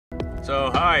So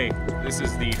hi, this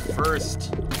is the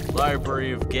first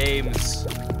Library of Games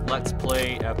Let's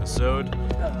Play episode.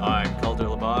 I'm Calder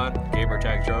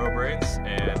gamertag Brains,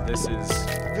 and this is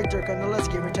Victor and Calder,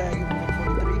 gamertag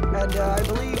 43. And I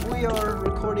believe we are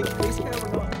recording facecam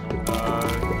or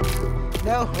not?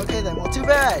 No? Okay then, well too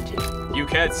bad. You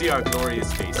can't see our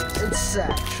glorious faces. It's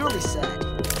sad, truly sad.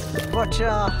 But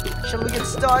shall we get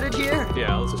started here?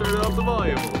 Yeah, let's turn up the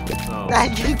volume. Oh.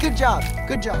 Good job,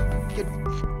 good job. Good.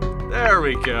 There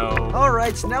we go.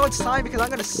 Alright, so now it's time because I'm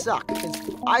gonna suck, because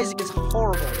Isaac is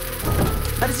horrible.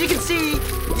 And as you can see,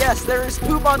 yes, there is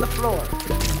poop on the floor.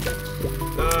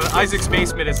 Isaac's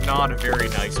basement is not a very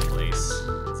nice place,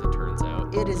 as it turns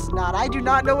out. It is not. I do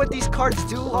not know what these cards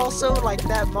do also, like,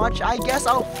 that much. I guess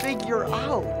I'll figure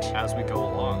out. As we go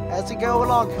along. As we go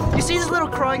along. You see these little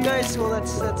crying guys? Well,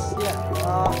 that's,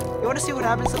 yeah. You want to see what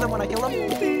happens to them when I kill them?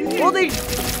 Well, they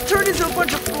turn into a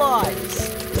bunch of flies.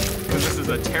 Because this is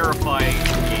a terrifying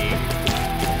game.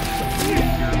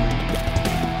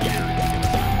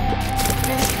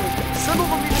 Basically, some of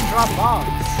them even drop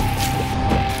bombs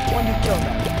when you kill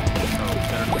them. So,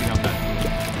 better clean up that food.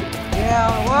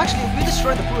 Yeah, well actually, if we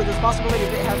destroy the food, there's a possibility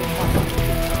of it having fun.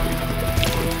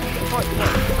 But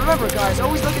remember guys,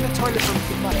 always look in the toilet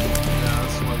for money. Yeah,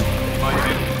 that's what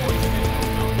vitamin poison.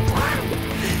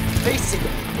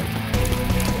 Basically.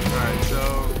 Alright, so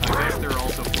I guess there are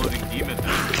also floating demon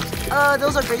heads.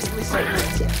 Those are basically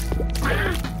submarines, yes.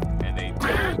 And they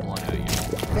take blood at you.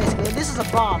 Basically, and this is a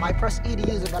bomb. I press E to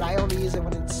use it, but I only use it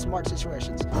when in smart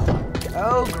situations.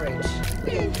 Oh, great.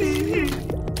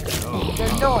 Oh. They're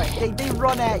annoying. They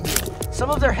run at you. Some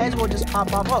of their heads will just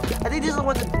pop off. Oh, I think these are the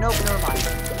ones that... Nope, never mind.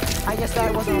 I guess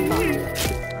that wasn't on top.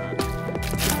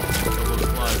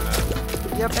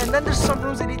 Yep, and then there's some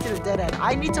rooms that lead to the dead end.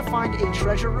 I need to find a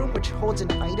treasure room which holds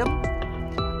an item.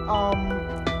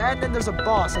 And then there's a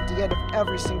boss at the end of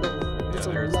every single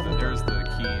level. There's the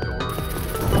key door.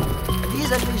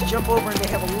 These enemies jump over and they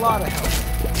have a lot of health.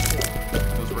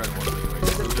 Those red ones,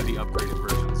 anyways. Those are the upgraded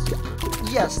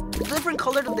versions. Yes, the different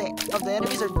colors of the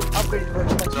enemies are upgraded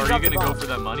versions. Like so are you gonna go for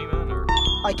that money, man, or?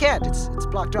 I can't. It's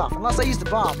blocked off unless I use the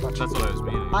bomb. But that's what I was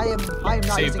meaning. I am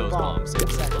not Save using those bombs. Save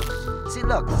those bombs. See,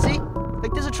 look, see,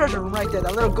 like there's a treasure room right there.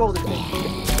 That little golden thing.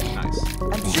 Nice.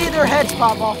 And see their heads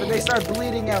pop off and they start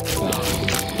bleeding out.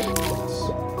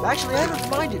 Actually, I don't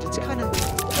mind it. It's kind of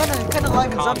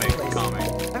livens up the place.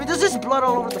 I mean, there's just blood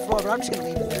all over the floor, but I'm just gonna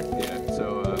leave it there. Yeah.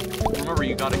 So remember,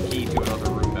 you got a key to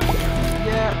another room back there.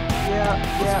 Yeah.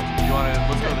 You wanna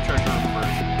let's go to the treasure room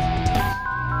first.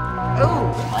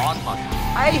 Oh. On mushroom.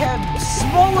 I have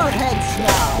smaller heads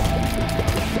now.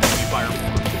 You fire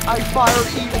more. I fire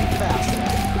even faster.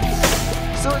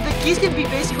 So the keys can be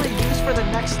basically used for the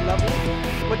next level,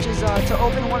 which is to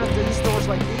open one of these doors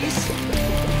like these,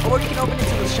 or you can open it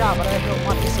to the shop, but I have no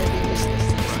money, so it'd be useless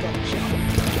to spend the shop.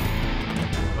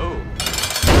 Oh.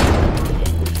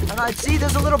 And I see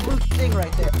there's a little blue thing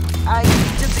right there. I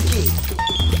did the key.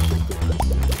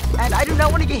 And I do not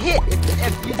want to get hit,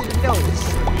 if you didn't notice.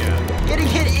 Yeah. Getting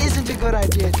hit isn't a good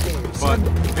idea in games. But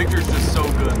Victor's just so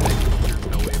good that there's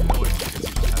no way of knowing because he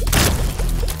doesn't have.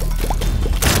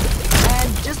 And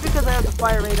just because I have the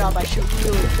fire rate up, I shoot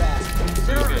really fast.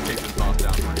 So he's gonna take this boss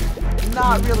down for you.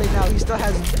 Not really, no. He still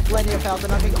has plenty of health,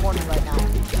 and I'm being cornered right now.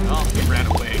 Oh, he ran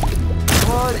away.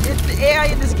 Well, the AI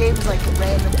in this game is like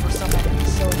random for some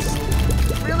enemies, so it's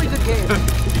a really good game.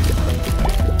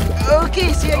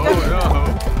 Okay, see, I got it.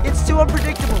 No. It's too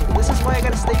unpredictable. This is why I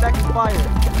gotta stay back in fire.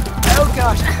 Oh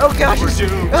gosh, oh gosh. Number two.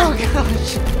 Oh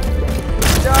gosh.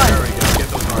 There Die. we go, get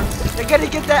those hearts. I gotta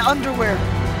get that underwear.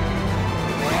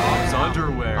 Mom's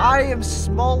underwear. I am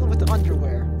small with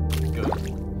underwear.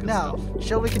 Good Now, stuff.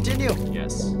 shall we continue?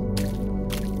 Yes.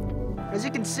 As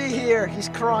you can see here, he's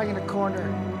crying in a corner.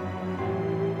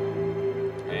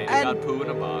 And he got poo in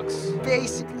a box.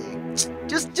 Basically.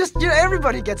 Just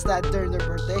everybody gets that during their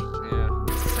birthday. Yeah,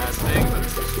 it's a sad thing, but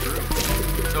it's true.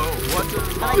 So, what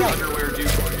does mom's underwear do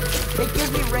for you? It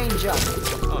gives me range up.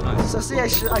 Oh, nice. So see, I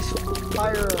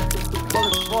fire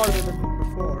bullets farther than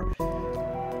before.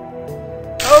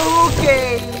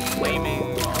 Okay.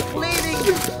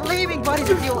 Flaming bodies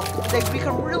they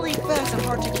become really fast and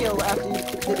hard to kill after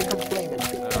they become flaming.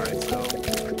 Alright, so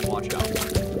watch out.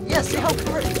 Yeah, see how it's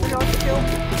pretty hard to kill?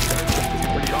 It's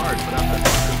pretty hard, but I'm not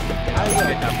I will.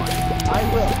 get that much. I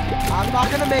will. I'm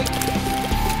not gonna make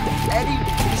any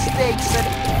mistakes that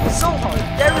so hard.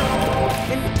 And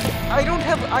I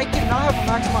cannot have a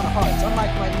max amount of hearts,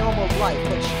 unlike my normal life,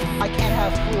 which I can't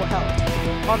have full health.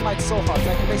 Unlike soul hearts,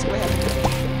 I can basically have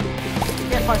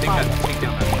get my fire. Take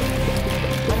down that one.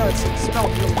 I know it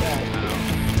smells really bad. I know.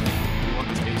 You want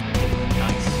this basement?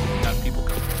 Nice. Got people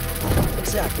coming.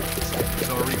 Exactly.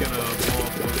 So are we gonna blow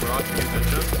up those rocks and get that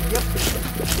chest? Yep.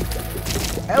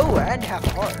 Oh, and half a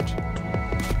heart.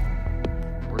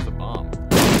 Where's the bomb?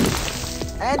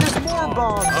 And there's more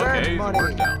bombs Okay, and money.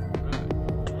 worked out.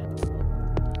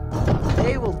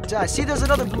 They will die. See, there's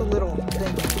another blue little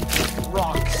thing.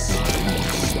 Rocks.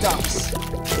 Stuffs.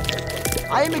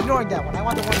 I am ignoring that one. I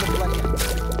want the one with the bloody eye.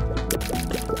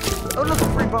 Oh, look, a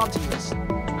free bomb to use.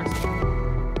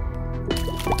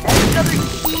 And another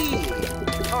key.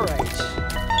 Alright.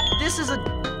 This is a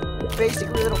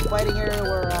basically little fighting area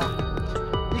where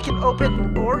you can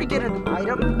open or get an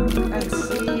item and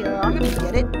see. I'm gonna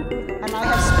get it. And I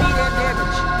have speed and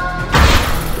damage.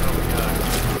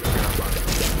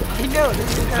 I know,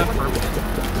 this is kind of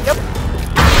Yep.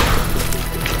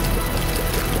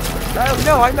 Oh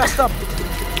no, I messed up.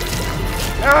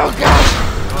 Oh gosh!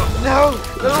 No,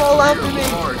 they're all after me.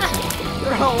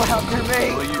 They're all after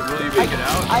me. Will you make it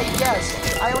out? I guess.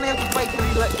 I only have to fight 3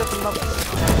 different levels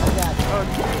like that, or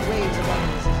 3 waves of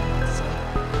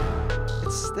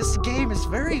enemies. This game is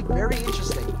very, very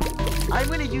interesting. I'm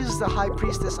gonna use the High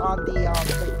Priestess on the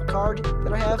card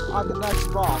that I have on the next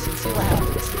boss and see what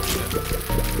happens.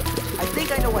 I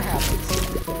think I know what happens.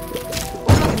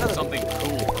 Oh, something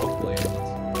cool, hopefully.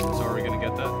 So are we gonna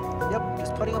get that? Yep,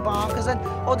 just putting a bomb, because then,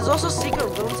 there's also secret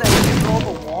rooms that you can go up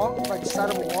a wall, like the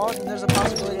side of a wall, and there's a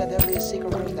possibility that there'll be a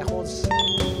secret room that holds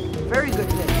very good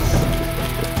things.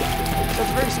 So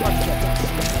it's very smart to get this.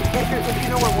 If you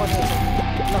know where one is, look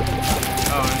at the top.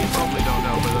 Oh, and you probably don't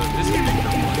know, but this is Victor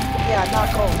playing. Yeah, not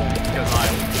Calder. Because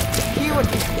he would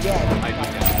be dead. I'd be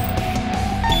dead.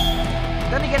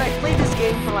 Then again, I played this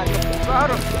game for like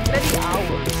about many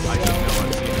hours. I just know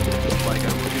I've seen it. Just like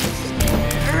I'm looking at this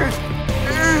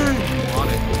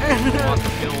want it. Want the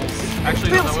pills.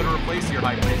 Actually, no, that would replace your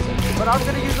High Priestess. But I'm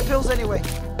gonna use the pills anyway.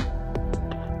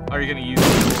 Are you gonna use the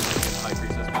pills to get the High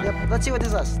Priestess back? Yep, let's see what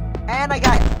this does. And I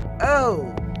got it.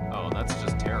 Oh. Oh, that's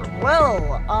just terrible.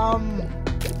 Well,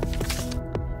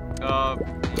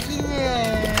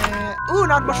 yeah. Ooh,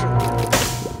 not mushroom.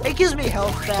 It gives me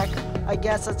health back, I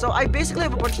guess. So I basically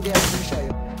have a bunch of damage. Let me show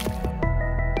you.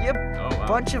 Yep. Oh, wow.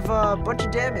 Bunch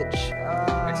of damage.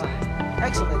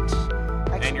 Excellent.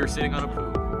 And you're sitting on a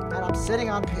poo. And I'm sitting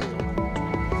on poo.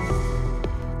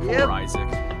 Yep. Poor Isaac.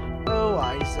 Oh,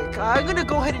 Isaac. I'm gonna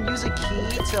go ahead and use a key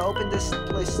to open this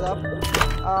place up.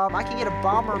 I can get a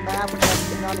bomber map, which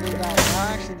has none of that.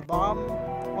 Actually, the bomb.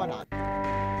 Why not?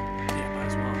 Yeah,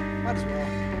 might as well.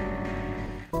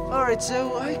 Alright,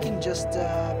 so I can just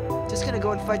gonna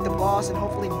go and fight the boss and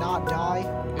hopefully not die.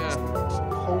 Yeah.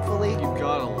 Hopefully. You've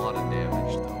got a lot of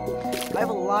damage, though. I have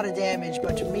a lot of damage,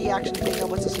 but to me actually being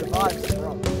able to survive is a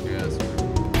problem. Yeah, that's true.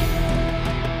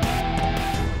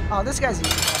 Oh, this guy's easy.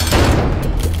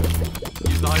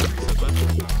 Use the High Priestess.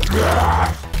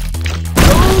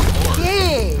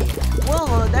 Okay! Well,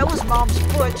 that was Mom's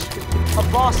foot. A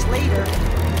boss later.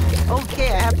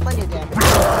 Okay, I have plenty of damage.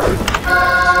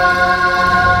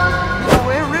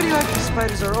 Radioactive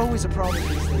spiders are always a problem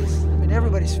these days. I mean,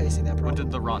 everybody's facing that problem. What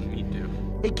did the rotten meat do?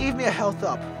 It gave me a health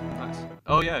up. Nice.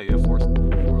 Oh yeah, you have 4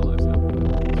 lives now.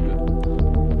 That's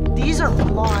good. These are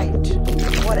blind.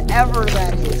 Whatever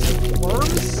that is.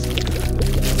 Worms?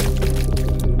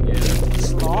 Yeah.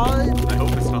 Sloth? I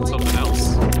hope it's not something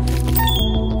else.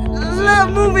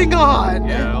 Moving on!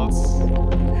 Yeah, let's...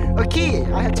 A key!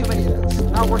 I had too many of those.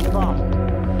 Not worth the bomb.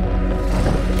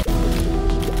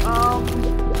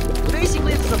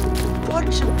 Basically it's a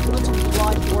bunch of little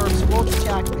blind worms won't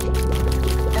attack me.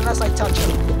 Unless I touch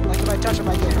them. Like if I touch them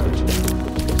I get hurt. So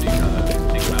you gotta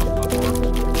take them out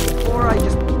before. Or I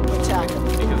just attack them.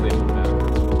 Because they move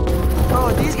backwards.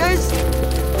 Oh, these guys,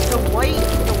 the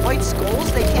white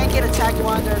skulls, they can't get attacked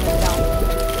while they're down.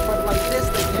 But like this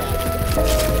they can.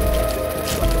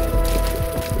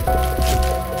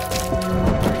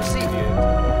 You see?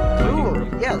 Ooh,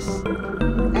 yes.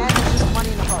 And it's just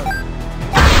money in the heart.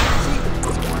 See?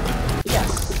 Yes.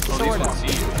 Oh, these ones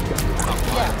see you.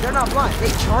 Yeah, they're not blind.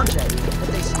 They charge at you if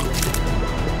they see you.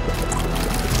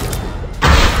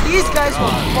 These guys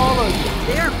will follow you.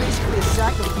 They're basically a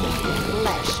sack of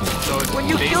flesh. So when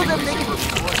you kill them, they can...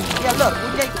 Yeah, look.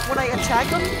 When I attack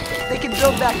them, they can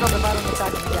build back up if I don't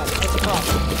attack them again. That's a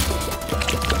problem.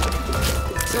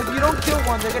 So if you don't kill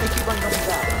one, they're going to keep on coming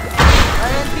back.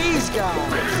 And these guys.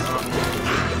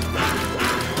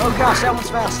 Oh gosh, that one's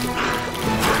fast.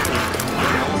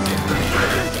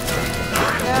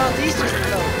 No, these just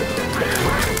go.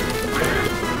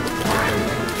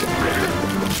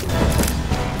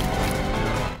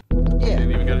 Yeah.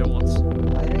 Didn't even get hit once.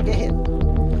 I didn't get hit.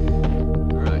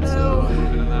 Alright, so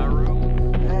moving in that room.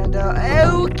 And,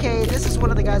 okay, this is one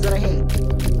of the guys that I hate.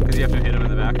 Because you have to hit him in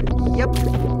the back. Yep,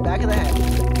 back of the head.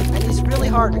 really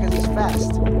hard because he's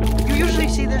fast. You usually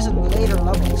see this in later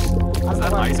levels. Is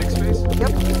that Isaac's face?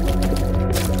 Yep.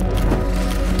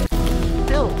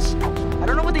 Pills. I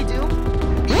don't know what they do.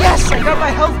 Yes, I got my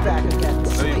health back again.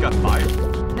 So you got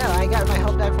 5? No, I got my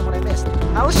health back from what I missed.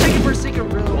 I was checking for a secret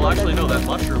room. Well, actually, no, that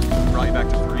mushroom brought you back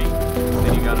to 3.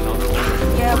 Then you got another one.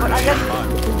 Yeah, but I got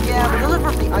 5. Yeah, but those are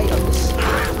from the items.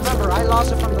 Remember, I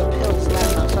lost it from the pills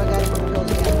last time, so I got it from the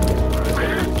pills again.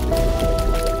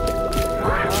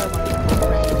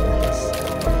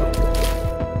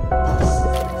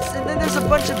 And then there's a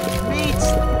bunch of meats.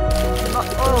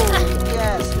 Oh,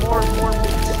 yes, more meat.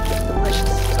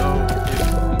 Delicious. So,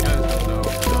 if you guys don't know,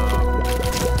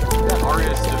 the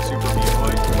artist of Super Meat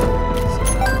Boy is in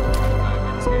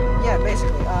this game. Yeah,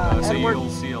 basically. So you'll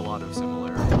see a lot of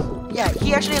similarities. Yeah,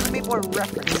 he actually has a bit more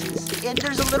references. And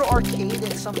there's a little arcade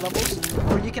in some levels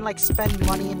where you can like spend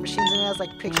money in machines and it has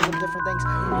like pictures of different things.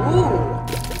 Ooh,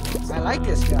 I like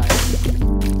this guy.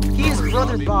 He is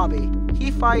Brother Bobby.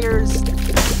 He fires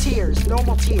tears,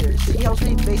 normal tears. He helps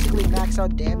me basically max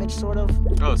out damage, sort of.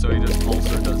 Oh, so he just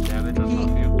also does damage on top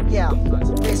of you? Yeah, nice.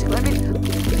 Basically. I mean,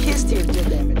 his tears did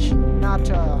damage. Not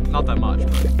that much,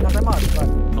 but... Not that much, but...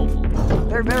 Helpful.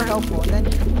 They're very helpful. And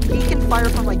then he can fire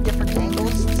from like different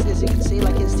angles, as you can see,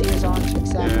 like his tears aren't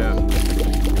exactly... Yeah.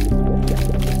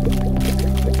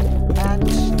 And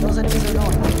those enemies are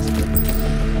annoying.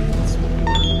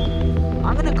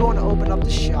 I'm gonna go and open up the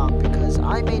shop because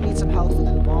I may need some health for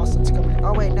the boss that's coming.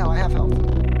 Oh wait, no, I have health.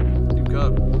 You've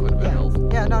got quite a bit of health.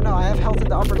 Yeah, no, I have health in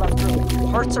the upper left room.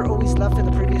 Hearts are always left in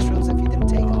the previous rooms if you didn't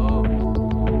take them. Oh.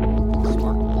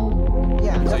 Smart.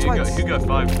 Yeah, that's why you got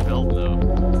 5 health though.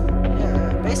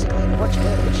 Yeah, basically, and a bunch of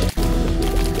damage.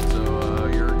 So,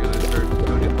 you're gonna start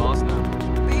going to the boss now?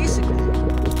 Basically. And,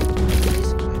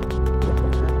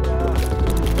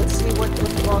 let's see what the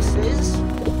boss is.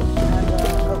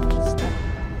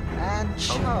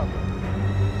 Chub.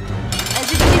 As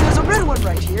you can see, there's a red one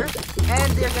right here,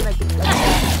 and they're gonna attack.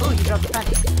 Oh, you dropped a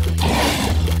penny.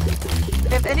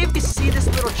 If any of you see this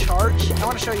little charge, I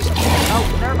want to show you something. Oh,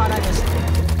 never mind, I missed it.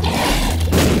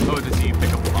 Oh, does he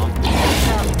pick up the bomb?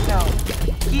 No.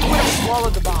 He would have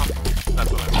swallowed the bomb. That's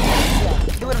what I meant. Yeah,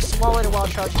 he would have swallowed it while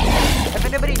charging. If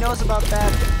anybody knows about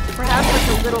that, perhaps like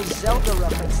a little Zelda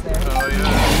reference there. Oh,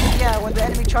 yeah. Yeah, when the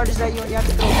enemy charges at you and you have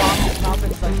to throw a bomb in his mouth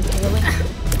and it's like inhaling.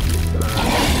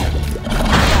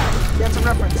 Yeah, that's a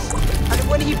reference. And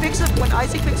when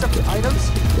Isaac picks up the items,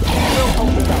 he will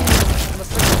open up.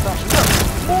 Look,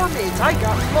 more meat. I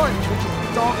got lunch, which is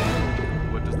dog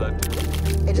food. What does that do?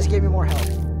 It just gave me more health.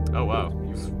 Oh wow,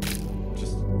 you've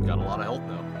just got a lot of health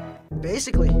now.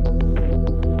 Basically.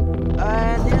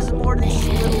 And there's more of these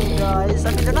little guys.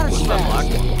 I mean, they're not as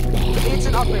fast. It's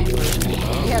an upgrade version.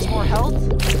 He has more health.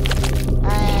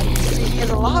 And see, he has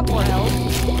a lot more health.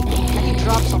 And he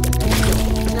drops something.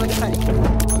 It's like a penny.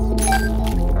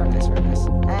 Very nice, very nice.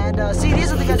 And see,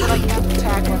 these are the guys that I can't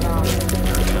attack when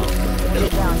they're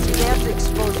down. See, they have to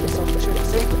expose themselves to shoot.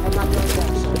 See, I'm not doing that.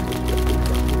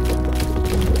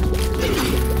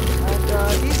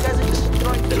 And these guys are just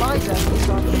throwing flies at me,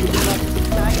 so I'm going to like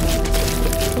attacking.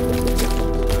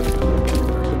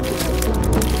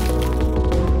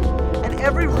 And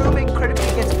every room incredibly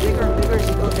gets bigger and bigger as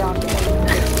you go down more.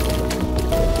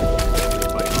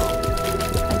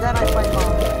 And then I fight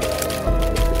Mom.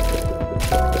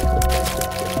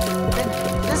 And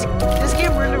this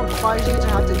game really requires you to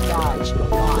have to dodge a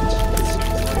lot.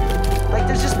 Like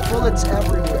there's just bullets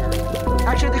everywhere.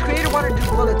 Actually, the creator wanted to do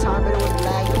bullet time, but it would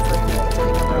lag the frame rate. So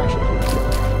you have to actually do it.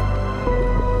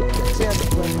 See, that's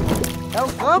good.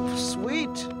 Health up,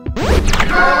 sweet.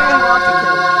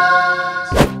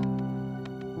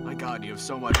 My God, you have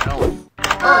so much health.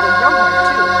 Oh, the young one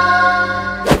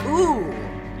too. Ooh.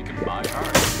 You can buy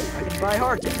hearts. I can buy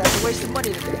hearts, but that's a waste of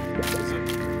money today. Is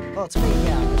it? Well, it's me,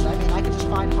 yeah. Because I mean, I can just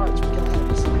find hearts for killing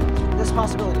enemies. There's a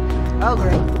possibility. Oh,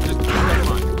 great. Just keep that in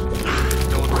mind.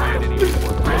 Don't find any more.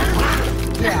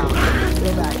 Yeah. Go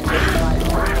back and buy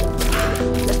hearts.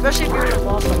 Especially if you're in a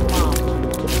boss like Mom.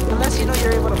 Unless you know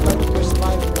you're able to fight with your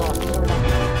surviving boss.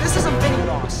 This is a mini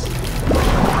boss.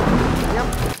 Yep.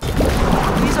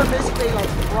 These are basically like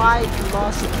fried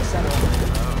bosses, etc.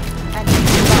 And you can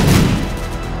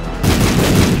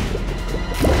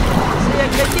see, I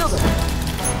killed him.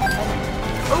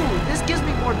 Oh, this gives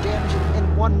me more damage in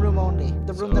one room only.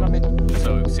 The room that I'm in.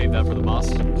 So save that for the boss?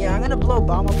 Yeah, I'm gonna blow a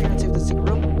bomb up here and see if there's a secret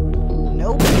room.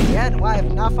 Nope. Again, why I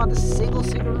have not found a single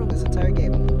secret room this entire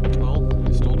game. Well,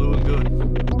 you're still doing good.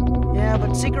 Yeah,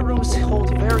 but secret rooms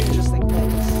hold very interesting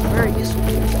things. Very useful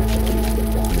things, actually.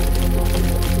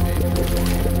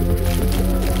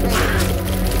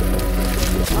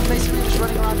 I'm basically just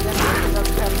running around the enemy without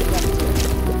the path to get to it.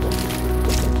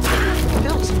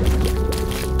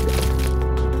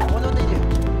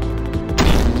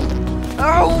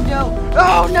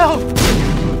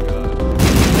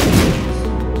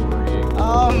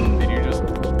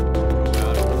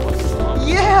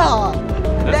 Haha!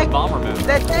 That's a Bomberman.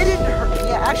 That didn't hurt.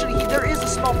 Yeah, actually, there is a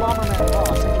small Bomberman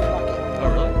boss if you're lucky.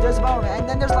 Oh, really? There's a Bomberman, and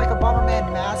then there's like a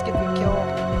Bomberman mask if you kill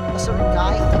a certain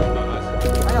guy. Oh, nice.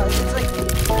 I know, it's like,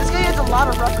 this guy has a lot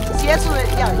of references. He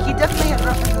definitely has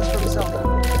references from Zelda.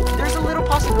 There's a little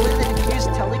possibility that if you use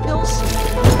telepills,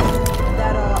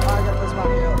 that, I gotta put this back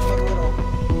here, make a little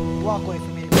walkway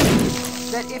for me.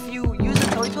 That if you use a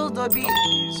telepill,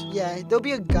 there'll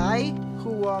be a guy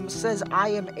who, says,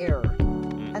 I am air.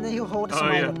 And then he'll hold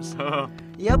some items.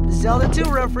 Yep, Zelda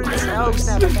 2 reference. Oh,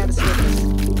 snap, I can't escape this.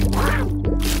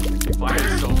 You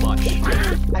fire so much.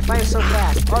 I fire so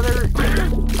fast. Other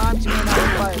times you may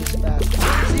not fire as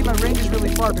fast. See, my range is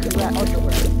really far because of that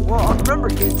underwear. Well, remember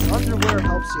kids, underwear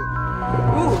helps you.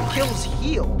 Ooh, kills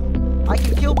heal. I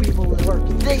can kill people with work.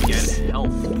 Thanks. Get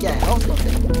health. Yeah, health from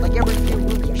it. Like every few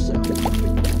moves or so.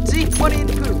 See, 20 in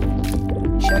the poo.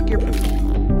 Check your poo.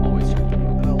 Always check your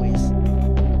poo. Always.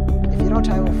 If you don't,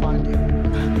 I will find you.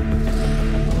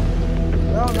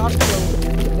 No, not kill.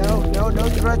 No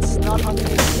threats, not hungry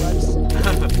threats.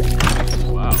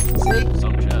 Wow. See?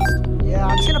 Some chest. Yeah,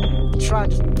 I'm just gonna try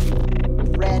and just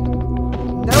red.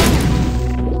 No!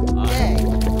 Dang.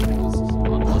 This is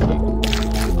unlucky.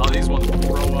 Oh, these ones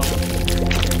throw up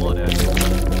blood at you.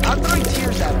 I'm throwing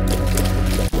tears at them.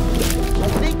 I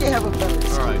think they have a better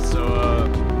skill. Alright, so,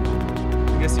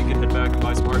 I guess you can head back and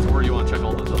buy some parts, or you want to check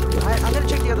all those other rooms? I'm gonna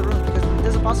check the other room because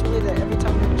there's a possibility that every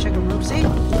time we check a room, see?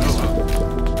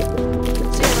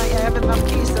 See, I have enough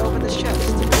keys to open this chest.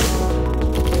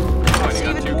 Oh, and you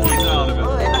got 2 keys out of it.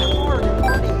 Oh, and a horde of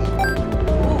money.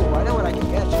 Ooh, I know what I can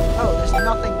get you. Oh, there's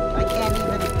nothing. I can't even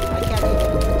go in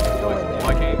there.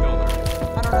 Why can't you go there?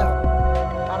 I don't know.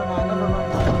 I never learned how to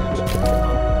catch it.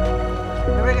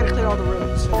 Maybe I gotta clear all the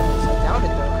rooms. So I doubt it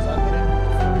though, because I've been in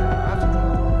before. I have to clear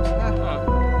all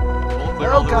the rooms. We'll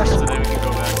clear all the rooms and then we can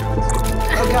go back to it and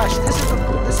see. Oh gosh,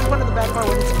 this is one of the bad parts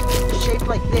when it's shaped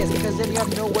like this, because then you have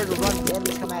nowhere to run and the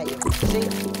enemies come at you. See?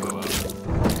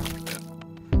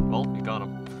 Well, you got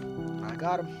him. I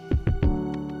got him.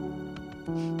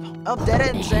 Oh, dead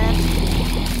end, Sam.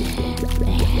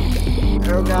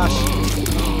 Oh gosh.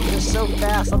 They're so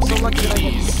fast. I'm so lucky that I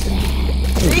get...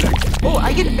 See? Oh,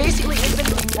 I can basically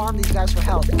infinitely farm these guys for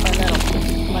health if I let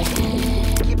them. Like,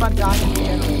 keep on dying and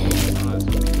regenerating.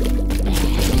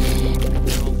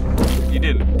 You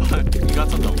didn't, but you got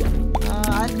some help.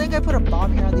 I think I put a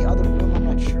bomb here on the other room. I'm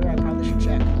not sure. I probably should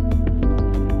check.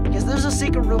 Because there's a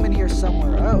secret room in here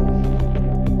somewhere. Oh.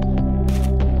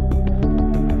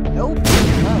 Nope.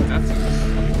 No. That's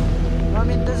No, I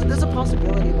mean, there's a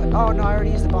possibility, but... Oh, no, I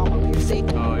already used the bomb up here. See?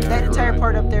 Oh, yeah, that entire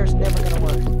part up there is never going to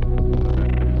work. Okay.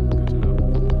 Good to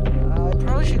know. I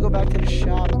probably should go back to the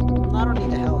shop. I don't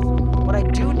need the health. What I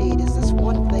do need is this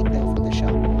one thing, though, from the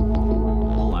shop.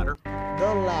 The ladder?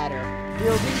 The ladder.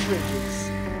 Building bridges.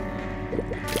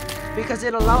 Because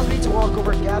it allows me to walk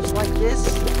over gaps like this,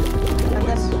 and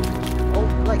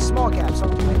then, like small gaps, or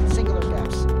like singular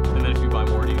gaps. And then if you buy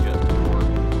more, do you get more?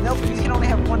 Nope, you can only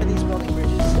have one of these building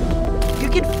bridges. You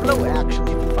can float,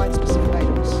 actually, if you find specific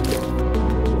items. Is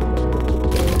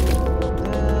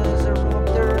there a room up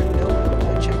there? Nope,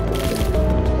 I checked it.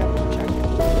 Yep, checked it.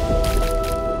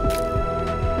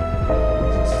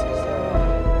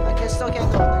 I guess still can't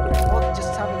go in there. Well,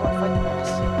 just time to go and fight the boss.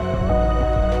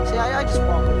 See, I just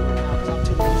walk over there now because I'm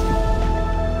too lazy.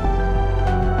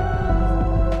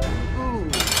 Ooh,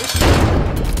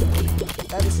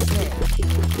 that is his name.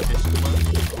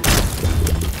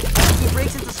 He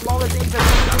breaks into smaller things like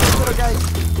little guys.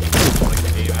 Like the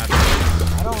game after.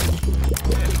 I don't.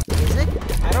 Is it?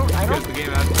 I don't. Because the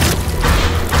game after.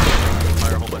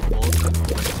 Fire a whole bunch of bullets and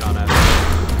like a shot at it.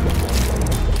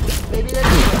 Maybe that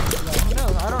is it. No,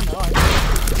 I don't know.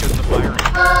 Because the firing.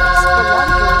 It's the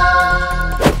longer.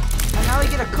 And now I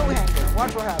get a co-hanger.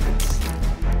 Watch what happens.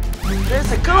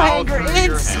 There's a co-hanger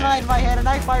inside my head, and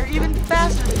I fire even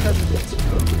faster because of it.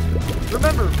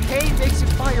 Remember, pain makes you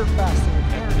fire faster.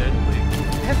 Evidently.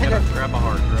 Grab a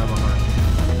heart, grab a heart.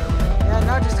 Yeah,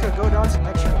 now I'm just gonna go down some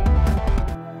extra.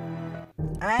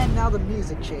 And now the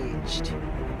music changed.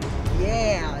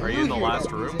 Yeah. Are you in the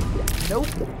last room? Nope.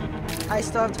 I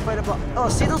still have to fight a boss. Oh,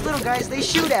 see those little guys? They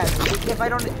shoot at me if I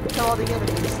don't kill all the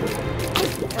enemies.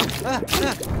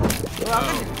 Well,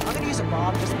 I'm gonna use a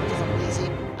bomb just because I'm lazy.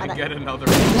 And get another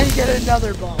bomb. And get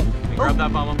another bomb. And grab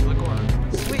that bomb up to the corner.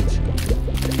 Sweet.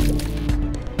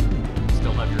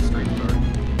 Still have your strength card.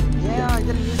 Yeah, I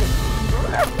didn't use it.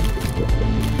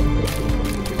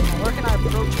 Where can I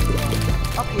approach it?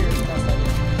 Up here is the best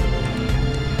idea.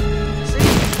 See?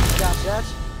 Dash, dash.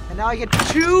 And now I get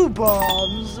 2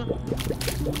 bombs. Hold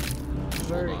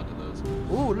on to those.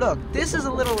 Ooh, look, this is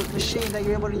a little machine that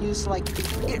you're able to use, like,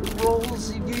 it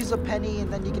rolls, you use a penny,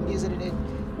 and then you can use it in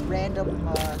random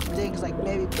things, like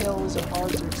maybe pills or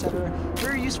hearts or etc.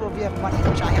 Very useful if you have money,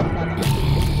 which I have none of.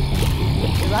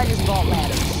 Because I just bought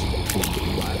ladders.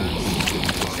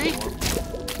 See?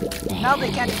 Now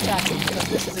they can't attack me, because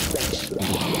this is a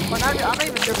glitch. But I'm not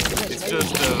even sure if it's a glitch. It's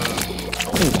just,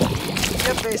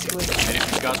 Yep, basically. and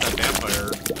if you got that vampire,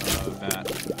 that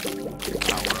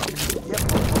power up. Yep.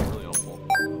 Really helpful.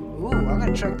 Ooh, I'm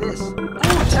gonna check this. Ooh,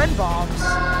 10 bombs.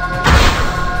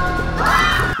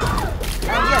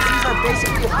 And yes, these are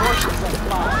basically abortions that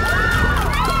fly.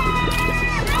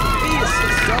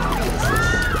 Fetuses, dead fetuses.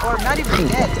 Or not even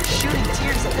dead, they're shooting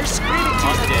tears at, they're screaming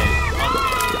tears at them.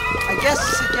 I guess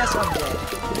I'm dead.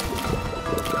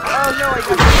 Oh no, I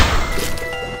got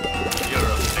You're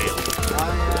a failure.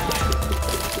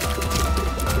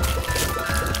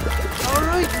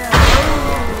 Alright now.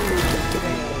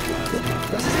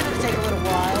 This is gonna take a little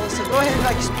while, so go ahead and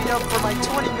like speed up for like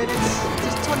 20 minutes.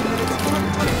 Just 20 minutes, 20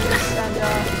 minutes, and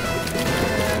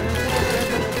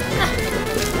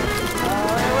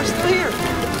we're still here.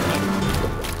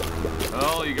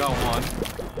 Well, you got one.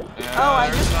 And Oh, I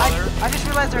there's just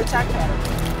realized their attack pattern.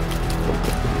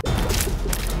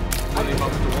 When they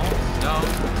bump the walls? No.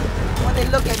 When they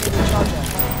look at me, they charge at me.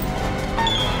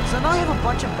 So now I have a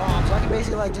bunch of bombs. So I can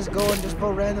basically like just go and just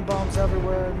put random bombs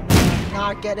everywhere and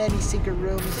not get any secret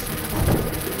rooms.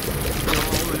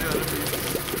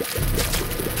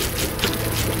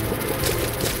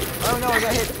 Oh no, I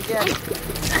got hit again.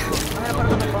 I'm gonna put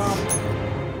another bomb.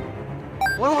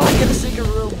 When will I get a secret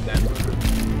room?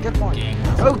 Good point.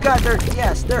 Oh god, their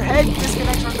head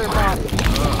disconnects from their body.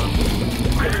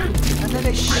 And then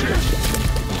they shoot.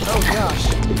 Oh gosh.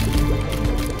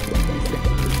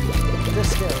 They're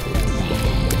scary, yes.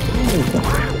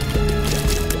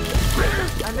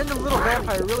 And then the little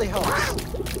vampire really helps.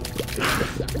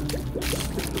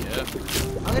 Yeah.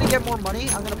 I'm gonna get more money.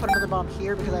 I'm gonna put another bomb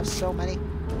here because I have so many.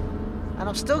 And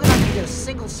I'm still gonna have to get a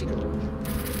single secret room.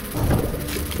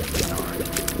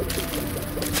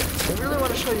 I really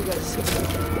want to show you guys something.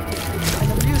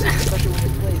 And the music, especially when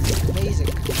it plays, is amazing.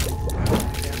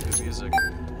 Good music.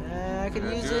 I can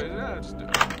use it. Yeah, just do it.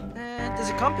 There's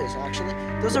a compass, actually.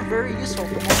 Those are very useful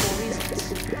for multiple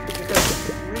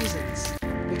reasons.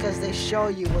 Because they show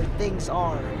you where things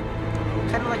are.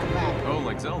 Kind of like a map. Oh,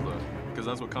 like Zelda. Because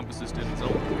that's what compasses did in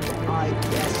Zelda. I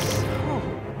guess. Oh.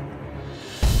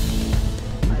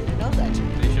 I didn't know that.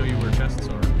 They show you where chests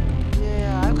are.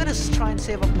 Yeah, I'm gonna try and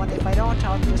save up money. If I don't,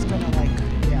 I'm just gonna like,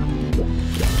 yeah.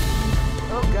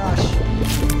 Oh gosh.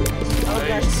 Oh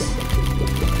gosh.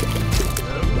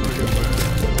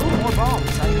 Oh, more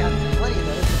bombs. I have plenty of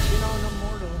those, but you know, no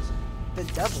more of those. The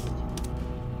devil.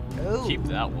 Oh. Keep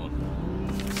that one.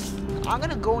 I'm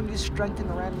gonna go and use strength in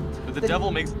the random. But the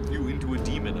devil makes you into a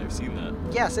demon. I've seen that.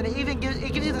 Yes, and it even gives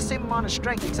you the same amount of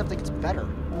strength, except that it's better.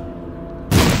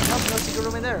 No secret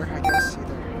room in there, I guess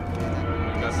either.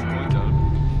 That's the point of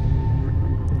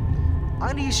I'm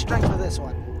gonna use strength for this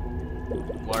one.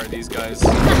 Why are these guys?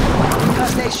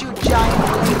 Because they shoot giant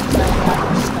blades that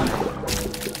are stuck.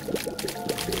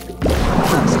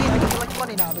 See, I can collect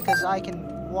money now because I can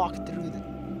walk through it.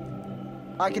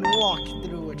 I can walk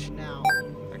through it now.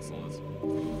 Excellent.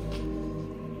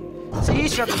 So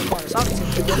he's trapped in the corner, so I'm just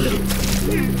gonna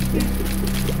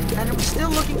and I'm still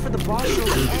looking for the boss room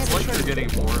and It's like they're getting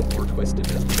more and more twisted.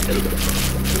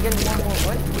 You're getting more and more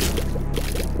what?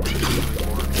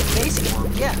 Basically,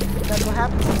 yeah, that's what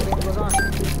happens as the game goes on.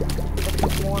 It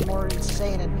becomes more and more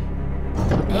insane and...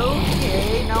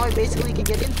 Okay, now I basically can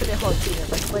get infinite hearts here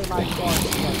if I play my cards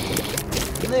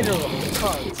right. Literally,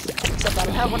 cards. Except I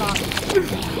don't have one on.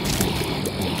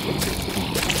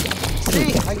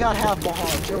 See, I got half the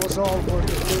hearts. It was all worth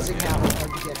it losing half the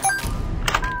heart to get out.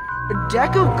 A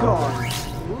deck of cards.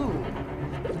 Ooh.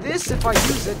 This, if I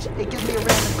use it, it gives me a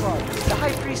random card. The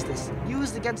High Priestess.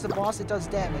 Used against the boss, it does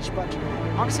damage, but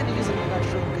I'm just gonna use it in the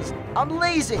next room because I'm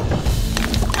lazy.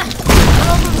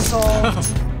 Problem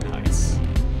solved. Nice.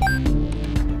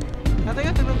 I think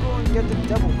I'm gonna go and get the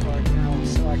devil card now,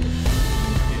 so I can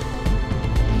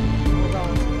hold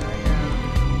on to that. Yeah.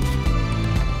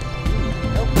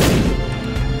 Nope.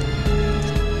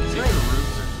 Secret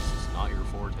rooms are just not your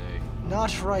forte.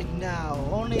 Not right now.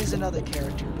 Only as another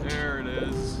character. But There it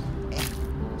is. yeah.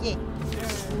 Yeah.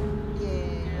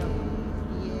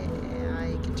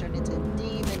 I can turn into a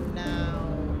demon now.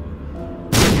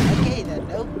 Okay then.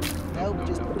 Nope.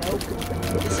 Just nope.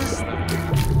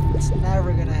 It's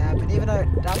never gonna happen. Even though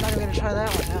I'm not even gonna try that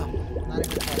one. No, I'm not even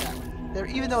gonna try that one.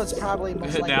 Even though it's probably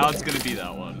most likely. Now it's gonna be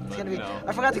that one. It's gonna be. No.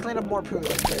 I forgot to clean up more poo.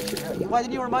 Why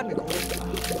didn't you remind me, Corey?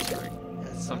 Sorry.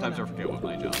 Yes, Sometimes I forget what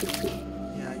my job is.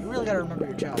 Yeah, you really gotta remember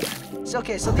your job. So,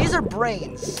 okay, so these are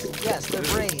brains. Yes, they're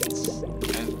brains.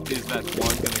 And is that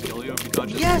one gonna kill you if you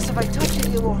touch it? Yes, if I touch it,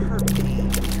 it will hurt me.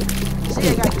 See,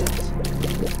 I got this.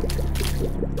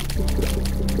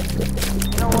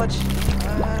 You know what?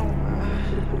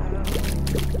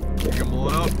 You can blow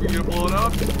it up. You can blow it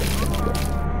up.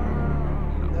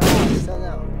 No, still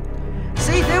no.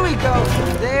 See, there we go.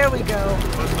 There we go.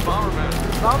 What's the Bomberman?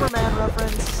 Bomberman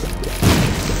reference.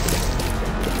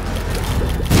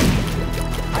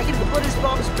 I can put his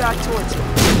bombs back towards him.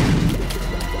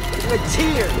 With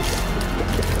tears.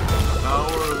 Power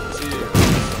of tears.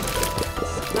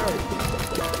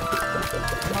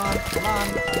 Come on, come on,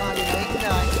 come on, you know you can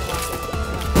die.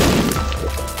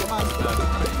 Come on. Come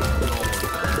on.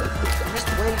 I'm just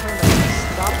waiting for him to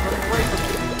stop running away from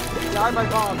me. Die by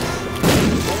bombs.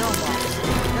 Their own bombs.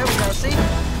 There we go, see?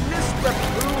 Mr.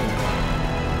 Boom.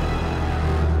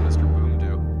 Mr. Boom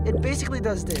do? It basically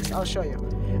does this. I'll show you.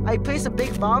 I place a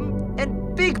big bomb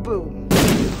and big boom.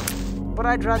 But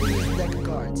I'd rather use a deck of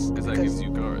cards. Because that gives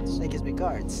you cards. That gives me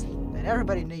cards. And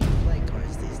everybody needs playing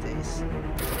cards these days.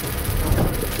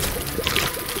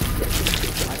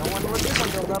 I don't want to let this one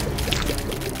build up.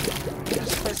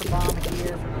 Just place a bomb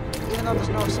here. Even though there's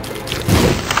no space.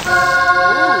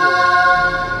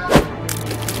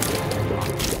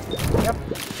 Yep,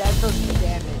 that does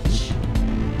damage.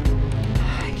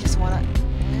 I just wanna.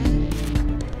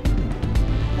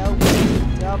 Nope.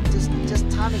 Yep, just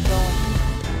time it going.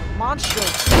 Monster.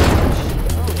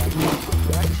 Oh,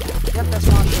 correct. Yep, that's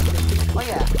monster. Oh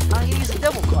yeah, I'm gonna use a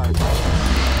devil card.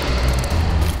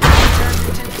 Turn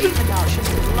into demon now. Shoots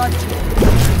blood to it.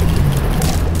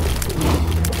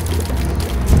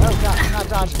 Oh god, I'm not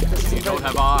dodging. This is You don't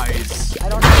have eyes. I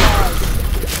don't have eyes.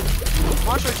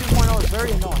 Monster 2.0 is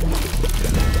very annoying.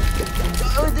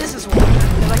 Oh, this is one.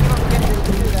 Because I keep on forgetting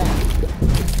to do that.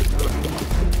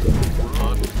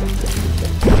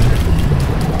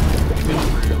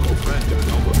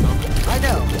 I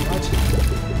know, but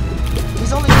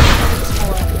he's only going to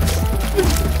small enemies.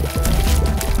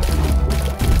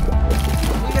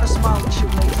 You gotta smile and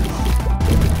shoot lasers.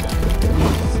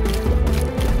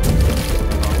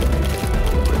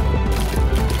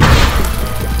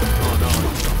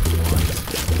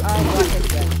 I'm not hit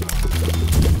yet.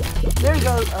 There we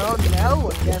go. Oh no,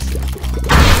 I guess.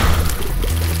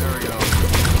 There we go.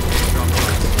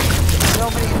 So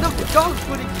many. No, dog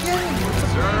food again!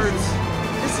 Desserts!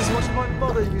 This is what my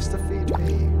mother used to feed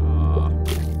me.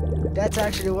 That's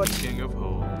actually what. King of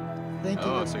Hope. Thank you.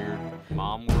 Oh, so you're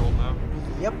mom world now?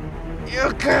 Yep.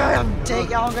 Okay, I'm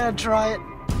gonna try it.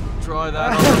 Try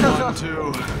that other one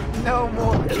too. No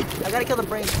more. I gotta kill the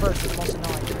brains first. It's the most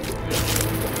annoying.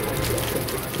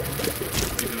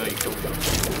 Even though you killed them.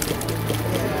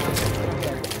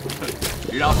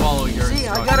 Yeah. You're not following your See, I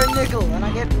got a nickel, and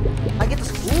I get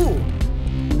this. Ooh.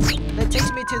 That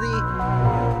takes me to the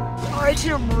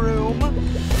item room.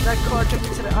 That card took me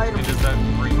to the item And room. does that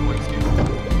bring points to you?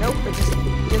 Nope,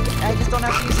 I just don't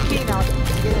have to use the key now to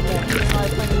get in there. That's why I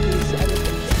play these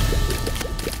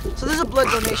items. So this is a blood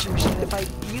donation machine. If I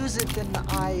use it, then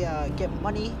I get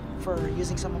money for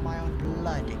using some of my own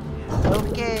blood.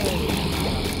 Okay.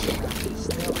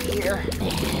 Stay over here.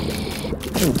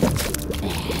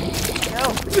 No,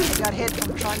 I got hit.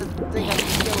 I'm trying to think I can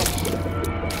kill him.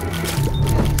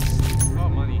 Oh,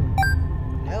 money.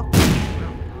 No.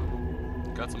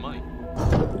 Got some money.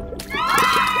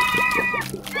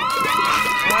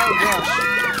 Oh gosh.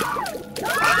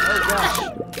 Oh gosh.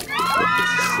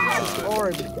 This is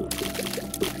horrid.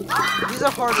 These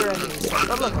are harder enemies.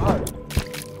 Oh look, hard.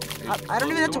 I don't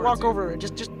even have to walk over it.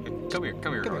 Just Come here,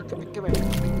 come here.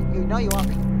 You know you want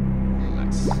me.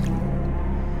 Nice.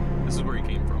 This is where you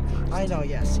came from first. I know,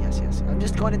 yes. I'm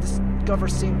just going to discover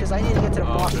soon because I need to get to the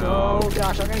boss. No. Oh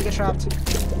gosh, I'm gonna get trapped.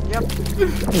 Yep.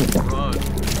 Run.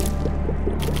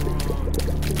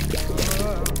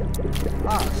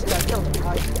 See, I killed him.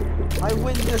 I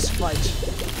win this fight.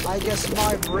 I guess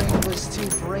my brain was too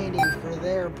brainy for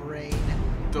their brain.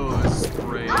 Those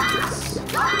brains.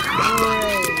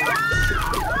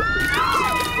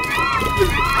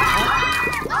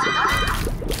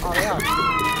 Oh, they are.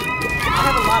 I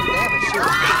have a lot of damage, too.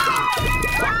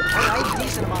 I have a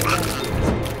decent amount of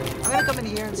damage. I'm gonna come in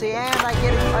here and say, and I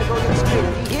go get straight.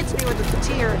 If he hits me with a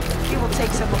tear, he will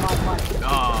take some of my money.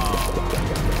 Oh.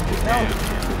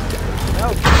 No,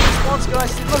 response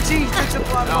guys. Look, he took some of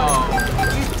my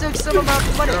money. He took some of my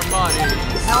money. Your money.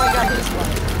 Now I got his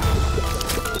money.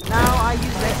 Now I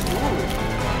use that. Ooh.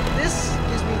 This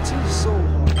gives me 2 soul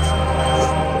hearts.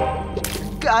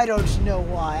 I don't know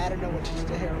why. I don't know what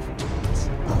the hell it means.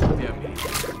 Yeah, me.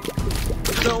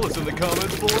 Tell us in the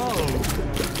comments below.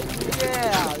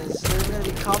 Yeah, is there gonna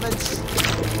be comments?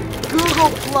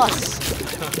 Google Plus.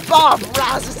 Bomb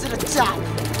rises to the top.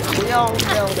 We all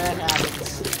know that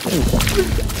happens.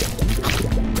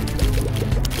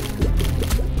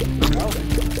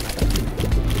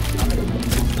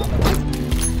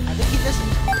 I think he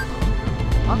listened.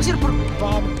 I'm just gonna put a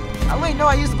bomb. Oh wait, no,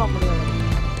 I used the bomb already.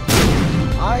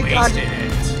 I got it.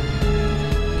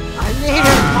 I need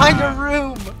to find a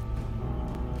room.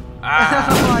 Oh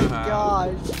my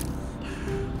gosh.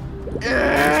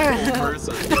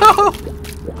 Person. No!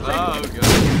 Oh god,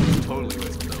 totally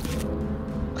wasted them.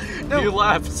 No. You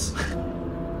left.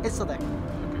 It's still there.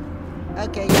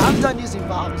 Okay, yeah, I'm done using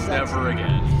bombs. Never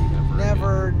again.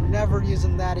 Never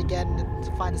using that again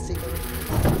to find a secret.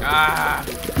 Ah.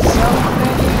 So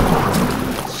many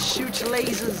shoot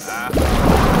lasers.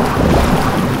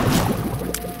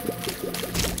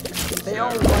 They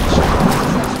all one shot.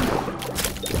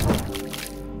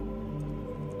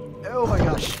 Oh my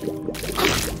gosh.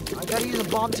 I gotta use a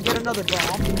bomb to get another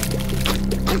bomb.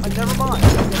 Never mind.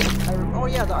 Oh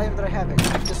yeah, the item that I have it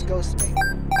just goes to me.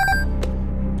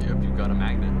 Yep, you got a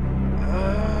magnet.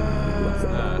 What's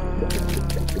that?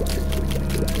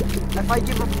 If I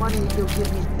give him money, he'll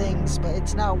give me things, but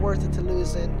it's not worth it to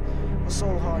lose in a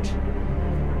soul heart.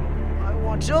 I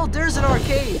want. Oh, there's an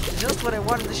arcade. Just what I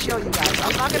wanted to show you guys.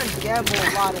 I'm not gonna gamble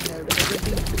a lot in there because it'd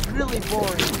be really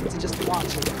boring to just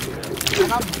watch it.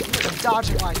 And I'm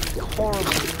dodging like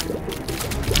horribly.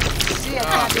 See, I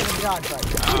can't even dodge right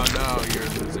now. Oh no, you're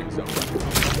losing so much.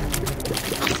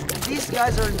 These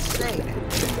guys are insane.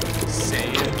 Say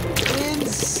it.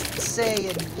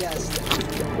 Insane, yes.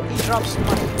 He drops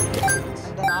money,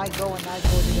 and then I go to the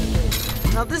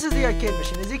arcade. Now this is the arcade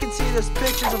machine. As you can see, there's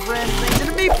pictures of random things, and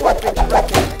a Meatboard picture right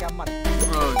there. I got money.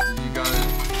 Bro, you got it.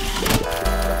 The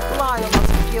fly wants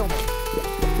to kill me.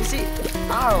 You see?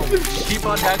 Ow. Keep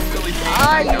on accidentally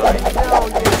I know,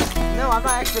 yes. No, I'm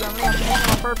not accidentally. I'm aiming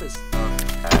on purpose.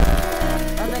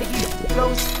 And then he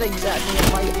throws things at me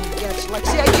if I even catch. Like,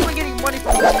 see, I keep on getting money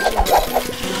from this machine.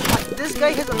 Like, this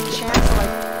guy has a chance,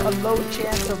 like, a low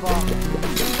chance of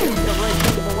getting the right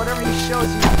thing, but whatever he shows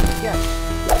you, you get.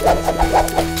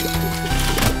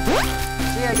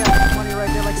 See, I got money right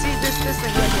there. Like, see, this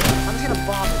thing right here. I'm just gonna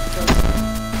bomb it because.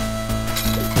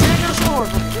 See, I got a sword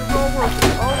for me. It's all worth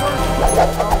it. All worth it.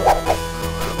 All worth it.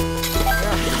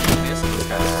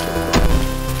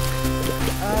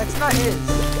 It's not his.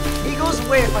 He goes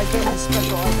away if I get his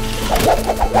special item.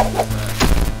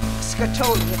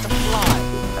 Scatoli, it's a fly.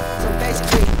 So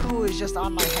basically, Pooh is just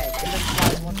on my head, and then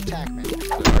flies won't attack me.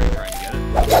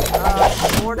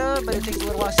 Sorta, but it takes a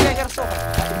little while. See, I got a sword.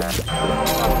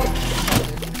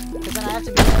 Because then I have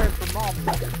to be prepared for mom.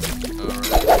 So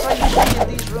usually in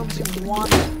these rooms, you want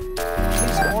to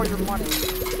use all your money.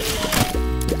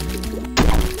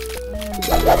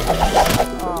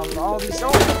 All these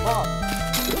souls are bomb.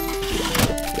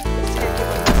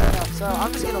 So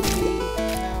I'm just gonna leave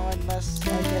now unless I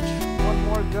get one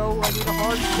more go. I need a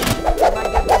heart. And I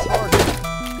get this heart.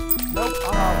 Nope,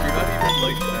 I'm out. You're not even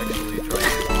like actually trying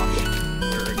to watch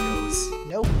where it goes.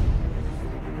 Nope.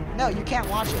 No, you can't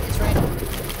watch it. It's random.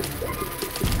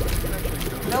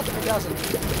 Nope, it doesn't.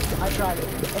 I tried it.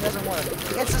 It doesn't work.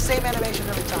 It's the same animation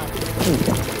every time.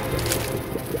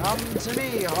 Come to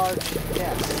me, heart.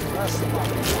 Yes, press the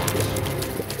button.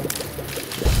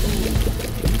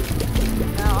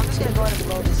 Now, I'm just gonna go ahead and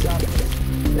blow this up.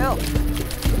 No!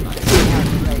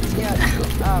 Great, yeah.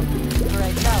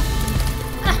 Great, no.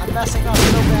 I'm messing up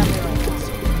so badly right now.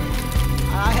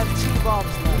 I have 2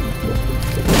 bombs left.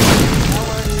 That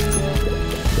works. You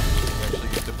actually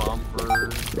used a bomb for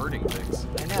hurting things.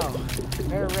 I know.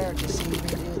 Very rare to see me do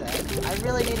that. I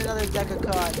really need another deck of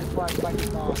cards before I fight the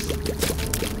boss.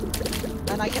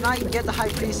 And I cannot even get the High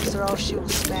Priestess or else she will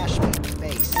smash me in the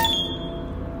face.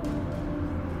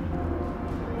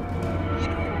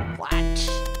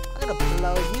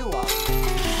 Blow you up.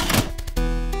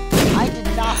 I did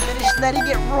not finish letting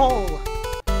it roll.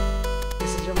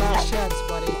 This is your last chance,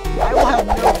 buddy. I will have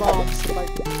no bombs.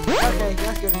 Okay,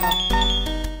 that's good enough.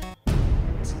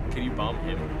 Can you bomb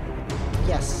him?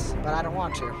 Yes, but I don't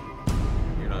want to.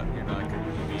 You're not gonna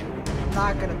beat him. I'm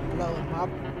not gonna blow him up.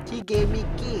 He gave me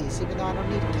keys, even though I don't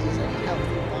need keys. I need help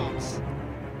with bombs.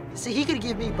 See, he could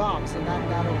give me bombs, and that'll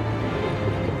let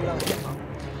me blow him up.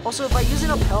 Also, if I use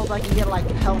enough health, I can get, like,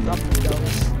 health up to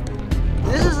bonus.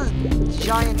 This is a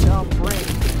giant brain.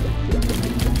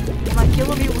 When I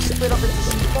kill him, he will split up into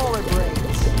smaller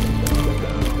brains.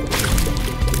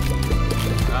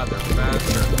 Ah, they're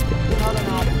faster. No, they're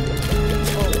not.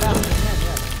 Oh, faster than him,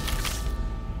 yes.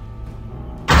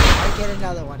 I get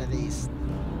another one of these.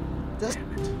 Just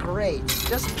great.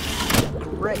 Just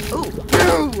great. Ooh.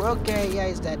 Okay, yeah,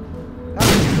 he's dead. Oh,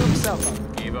 he blew himself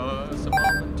up. Gave us a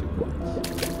bomb and 2 points.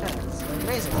 Yeah, that's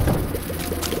amazing.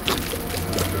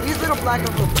 These little black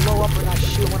ones will blow up when I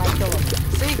shoot when I kill them.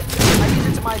 See? I used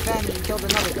it to my advantage and killed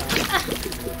another guy.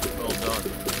 Well done.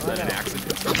 Is that an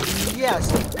accident? Yes.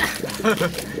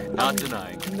 Not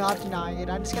denying. Not denying it.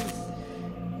 I'm just gonna...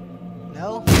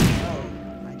 No.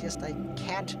 I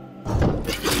can't.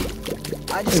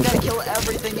 I just gotta kill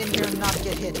everything in here and not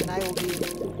get hit, and I will be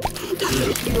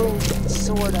healed,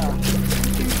 sorta.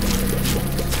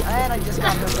 And I just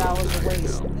got hurt. That was a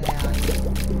waste.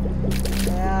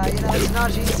 Yeah, you know, it's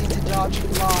not easy to dodge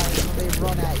flies when they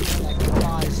run at you like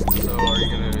flies. So are you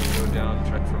gonna go down and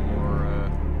check for more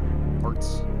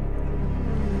parts?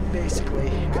 Basically.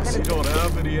 Because you don't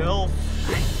have any health.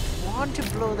 I want to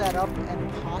blow that up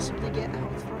and possibly get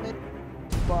health from it,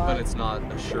 but it's not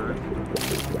assured.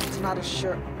 It's not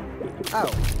assured. Oh.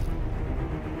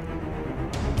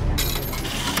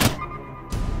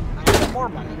 I get more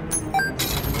money.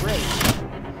 Great.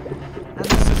 And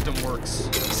the system works.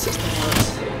 The system works.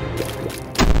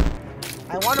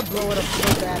 I want to blow it up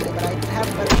so badly, but I have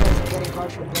a better chance of getting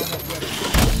cards from blowing up the other.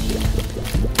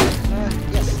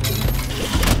 Yes.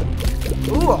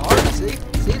 Ooh, a heart, see?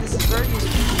 See, this is very useful.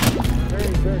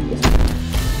 Very, very useful.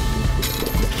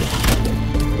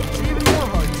 See, even more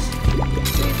hearts.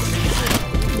 See,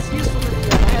 it's useful to do.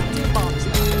 I have 2 bombs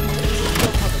now.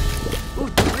 Ooh,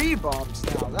 3 bombs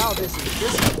now. Now this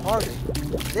is a party.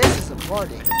 This is a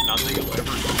party. Not that you'll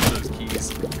ever use those keys.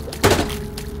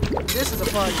 This is a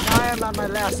party. Now I am on my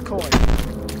last coin.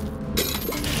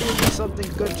 Give me something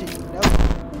good to eat. Nope.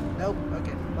 Nope.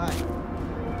 Okay, bye.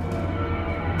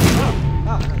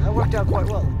 Oh, that worked out quite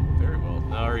well. Very well.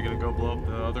 Now are you gonna go blow up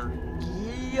the other?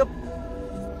 Yep.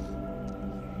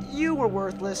 You were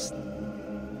worthless.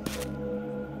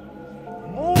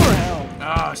 More help.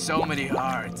 Ah, so many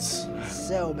hearts.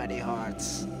 So many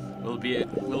hearts. Will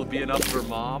it be enough for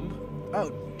Mom?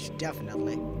 Oh,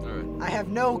 definitely. Alright. I have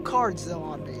no cards though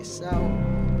on me, so.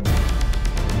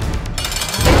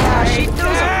 Yeah, she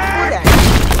throws a foot at me.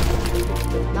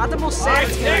 Not the most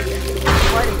sanitary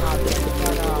fighting object,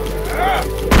 but yeah,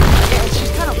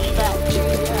 she's kind of fat.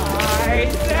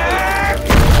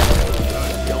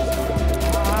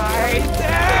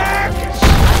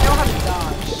 I know how to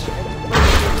dodge.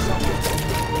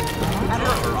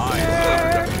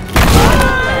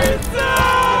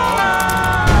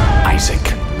 Isaac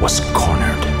was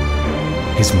cornered.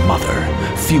 His mother,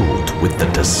 fueled with the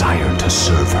desire to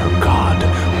serve her God,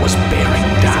 was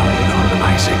bearing down on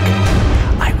Isaac.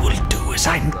 I will do as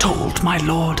I'm told, my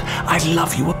lord. I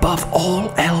love you above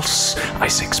all else,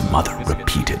 Isaac's mother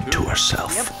repeated to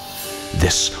herself.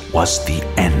 This was the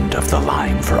end of the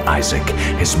line for Isaac.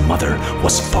 His mother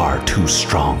was far too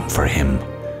strong for him.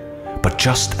 But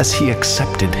just as he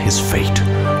accepted his fate,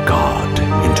 God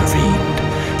intervened,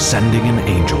 sending an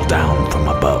angel down from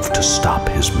above to stop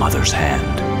his mother's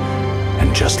hand.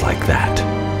 And just like that,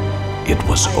 it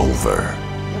was over.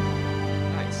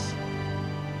 Nice.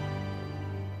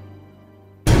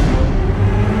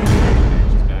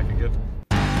 She's back again.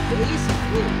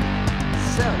 Basically.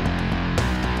 So.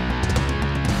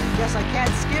 I guess I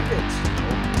can't skip it.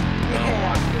 Yeah.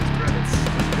 Watch those credits.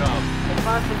 Good job. If I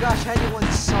forgot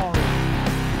anyone's sorry.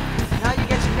 Now you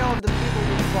get to know the people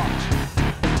we watch.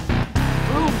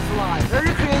 Boomfly,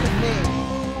 very creative name.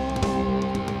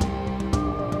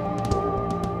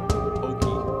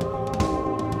 Pokey.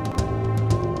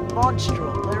 Monstro,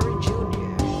 Larry Jr.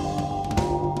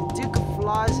 Duke of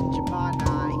Flies and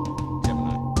Gemini.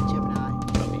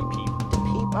 Peep.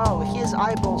 Peep. Oh, his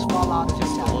eyeballs fall out of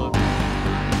his head.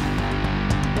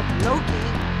 But Loki,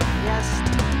 yes.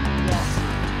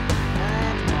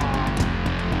 And Mom.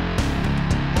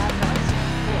 And Isaac,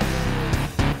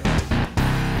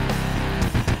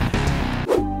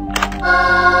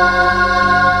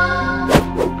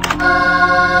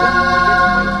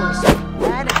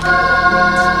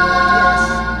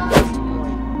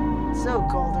 So,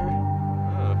 Calder,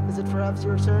 is it perhaps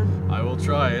your turn? I will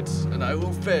try it, and I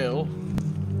will fail.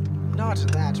 Not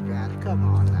that bad. Come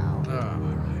on now.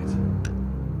 Alright.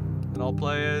 And I'll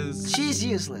play as... She's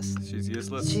useless. She's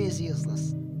useless? She is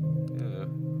useless. Yeah.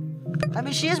 I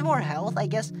mean, she has more health, I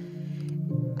guess.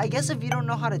 I guess if you don't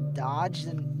know how to dodge,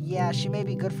 then yeah, she may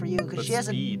be good for you because But she has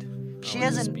speed. She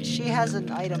has an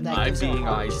item that gives her I'm being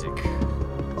heart. Isaac.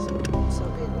 So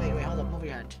wait, hold up, move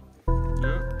your hand.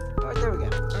 Yeah. Oh, there we go.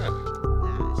 Nice.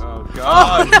 Oh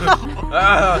God!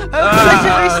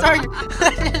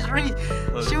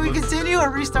 Should we continue or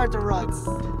restart the run?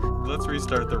 Let's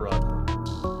restart the run.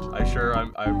 I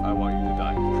want you to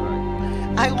die. Right.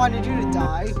 I wanted you to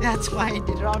die. That's why I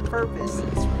did it on purpose.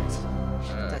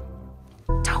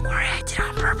 Don't worry, I did it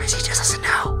on purpose. He just doesn't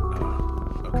know.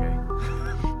 Okay.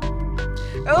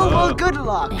 Oh, well, good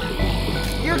luck.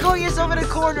 You're going yourself in a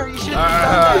corner. You shouldn't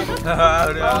have done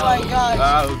that. No. Oh my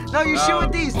gosh. No, you shoot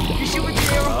with these. You shoot with the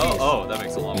arrow keys. Oh, that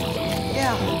makes a lot more sense.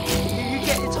 Yeah. You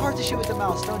get. It's hard to shoot with the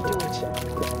mouse. Don't do it.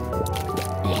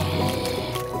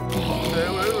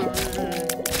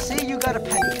 See, you got a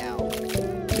penny now.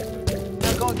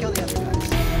 Now go and kill the other guys.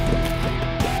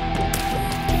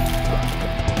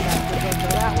 Yeah, go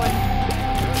kill that one.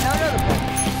 Now another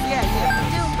penny. Yeah,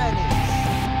 2 pennies.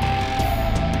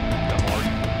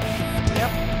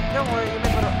 Yep. Don't worry, you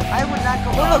may go to, I would not go.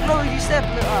 Oh look, you see that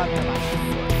blue? Oh, never mind.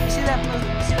 You see that blue?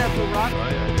 You see that blue rock? Oh,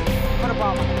 yeah. Put a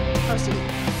bomb on it. Proceed.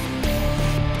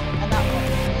 And that one.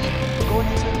 Eat. Go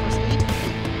next to it. Proceed.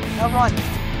 Now run.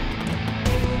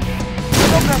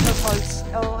 Don't grab those hearts.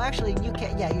 Oh, actually, you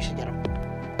can't. Yeah, you should get them.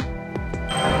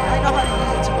 I know how to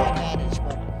use it to my advantage,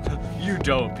 but You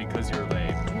don't because you're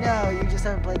lame. no, you just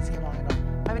haven't played this game long enough.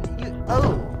 I mean,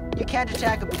 you can't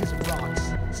attack them because of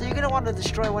rocks. So you're gonna want to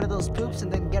destroy one of those poops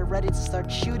and then get ready to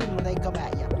start shooting when they come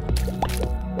at you.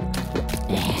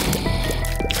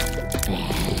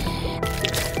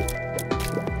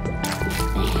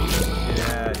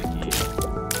 Yeah, Nikki.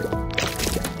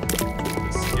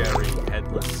 The scary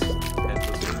headless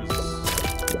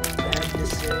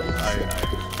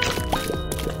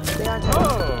They aren't a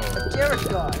Derek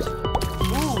God.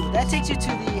 Ooh, that takes you to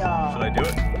the Should I do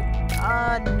it?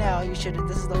 no, you shouldn't.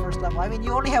 This is the first level. I mean,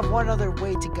 you only have one other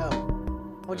way to go,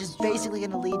 which is basically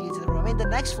going to lead you to the room. I mean, the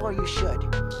next floor you should.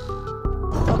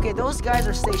 Okay, those guys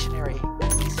are stationary.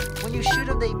 When you shoot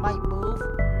them, they might move,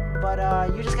 but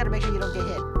you just got to make sure you don't get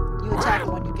hit. You attack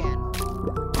them when you can.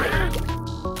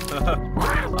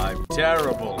 I'm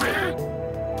terrible.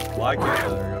 Why can't I?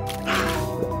 There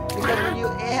we go. Because when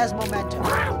it has momentum.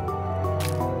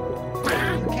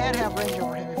 You can have range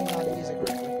over him if you know how to use it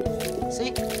correctly.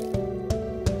 See?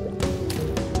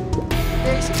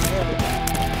 Basically, there we go.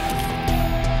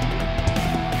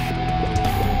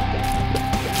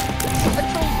 A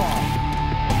troll ball.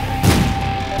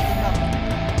 That did nothing.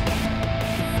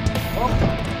 Oh,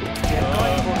 get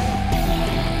going for him.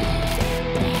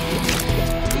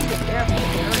 Be careful,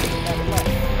 you're hurting that blood.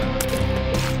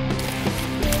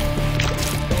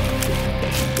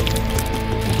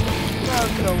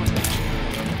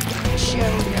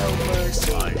 Show no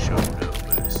mercy. I show no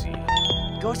mercy.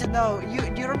 Ghost, no, you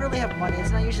don't really have money.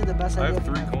 It's not usually the best I idea. have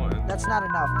 3 coins. That's not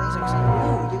enough. Things are saying,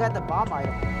 ooh, you got the bomb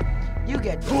item. You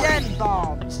get 10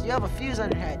 bombs. You have a fuse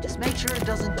on your head. Just make sure it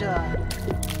doesn't,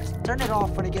 just turn it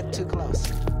off when you get too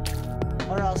close.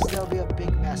 Or else there'll be a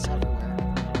big mess everywhere.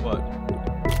 What?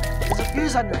 There's a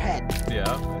fuse on your head. Yeah,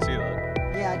 I see that.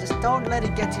 Yeah, just don't let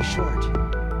it get too short.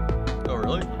 Oh,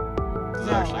 really? Does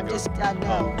it No, actually I'm go? just, no.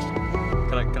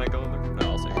 Can I go in there?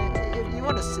 No, I'll see.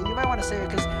 You might want to save it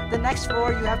because the next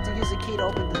floor you have to use a key to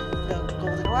open the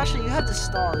golden. Well, actually, you have the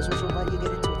stars, which will let you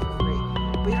get into it for free.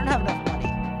 But you don't have enough money.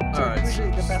 So Alright,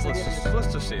 usually the best idea is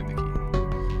let's just save the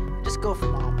key. just go for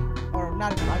mom, or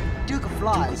not. Duke of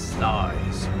Flies.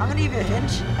 Nice. I'm gonna give you a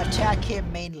hint. Attack him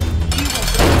mainly. He will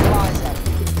throw flies at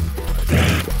you.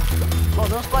 Well,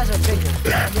 those flies are bigger,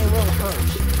 and they will hurt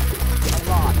a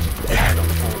lot.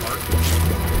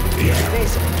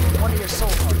 Basically, one of your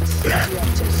soul hearts. You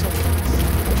have 2 soul hearts.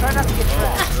 Try not to get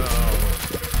trapped.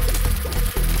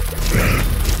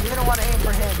 You're gonna want to aim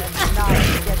for him and not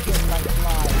get hit by the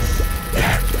flies.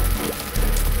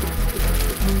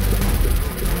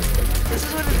 This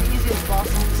is one of the easiest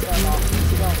bosses to start off. You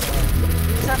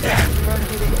just have to learn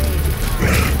who to aim.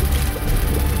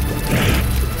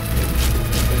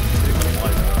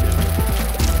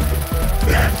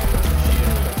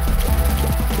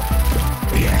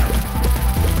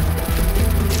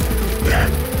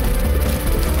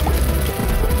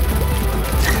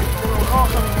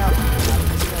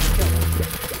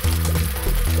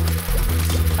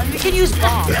 You can use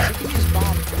bombs. You can use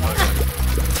bombs.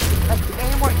 Like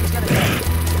aim where he's gonna hit,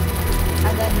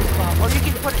 and then use bomb. Or you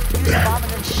can use a bomb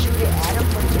and then shoot it at him,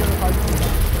 but it's really hard to do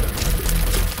that.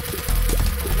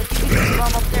 Like you can use a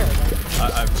bomb up there. Then.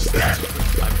 I'm just.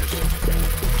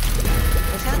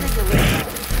 It's gonna take a little while.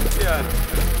 Yeah, I know.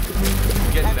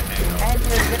 Getting the hang of it. And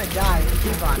you're gonna die if you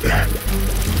keep on.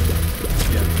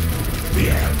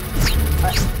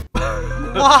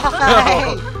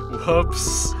 Why?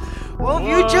 Whoops. Well,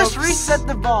 you just reset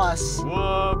the boss.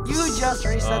 Whoops. You just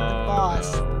reset the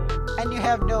boss. No. And you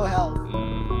have no health.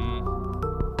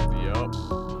 Yup.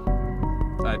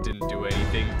 That didn't do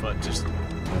anything but just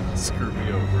screw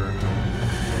me over.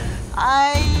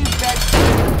 I bet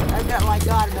get like,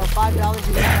 I don't know, $5 if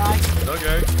you die?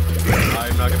 Okay.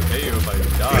 I'm not gonna pay you if I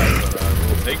die, but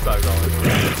we'll take $5.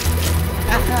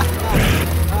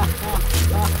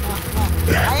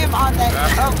 I am on that.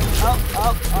 Oh.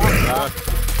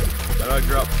 How do I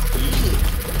drop? See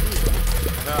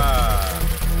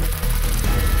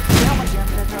how much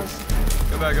damage that does?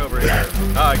 Go back over here.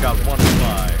 I got one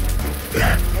fly.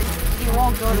 He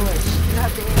won't go to it. You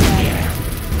have to aim at it.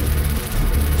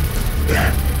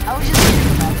 I was just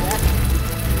thinking about that.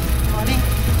 Funny.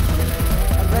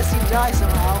 Unless you die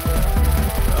somehow.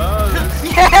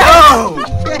 Yeah!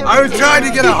 No! I was trying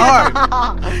to get a heart!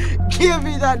 Give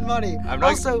me that money.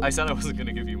 I said I wasn't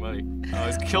gonna give you money. I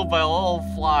was killed by a little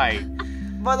fly.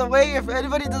 By the way, if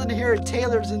anybody doesn't hear it,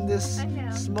 Taylor's in this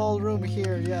small room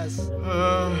here, yes.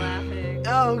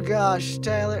 Oh gosh,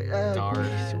 Taylor. Darn.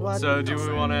 What? So do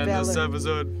we want to end this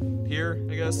episode here,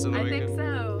 I guess? And then I think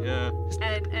so. Yeah.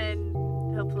 And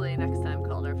hopefully next time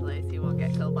Calder plays, he won't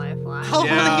get killed by a fly.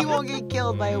 Hopefully he won't get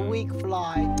killed by a weak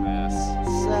fly. Yes.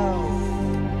 So,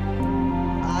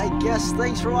 I guess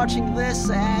thanks for watching this,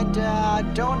 and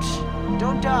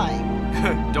don't die.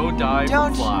 Don't die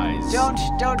from flies. Don't,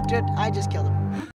 I just killed him.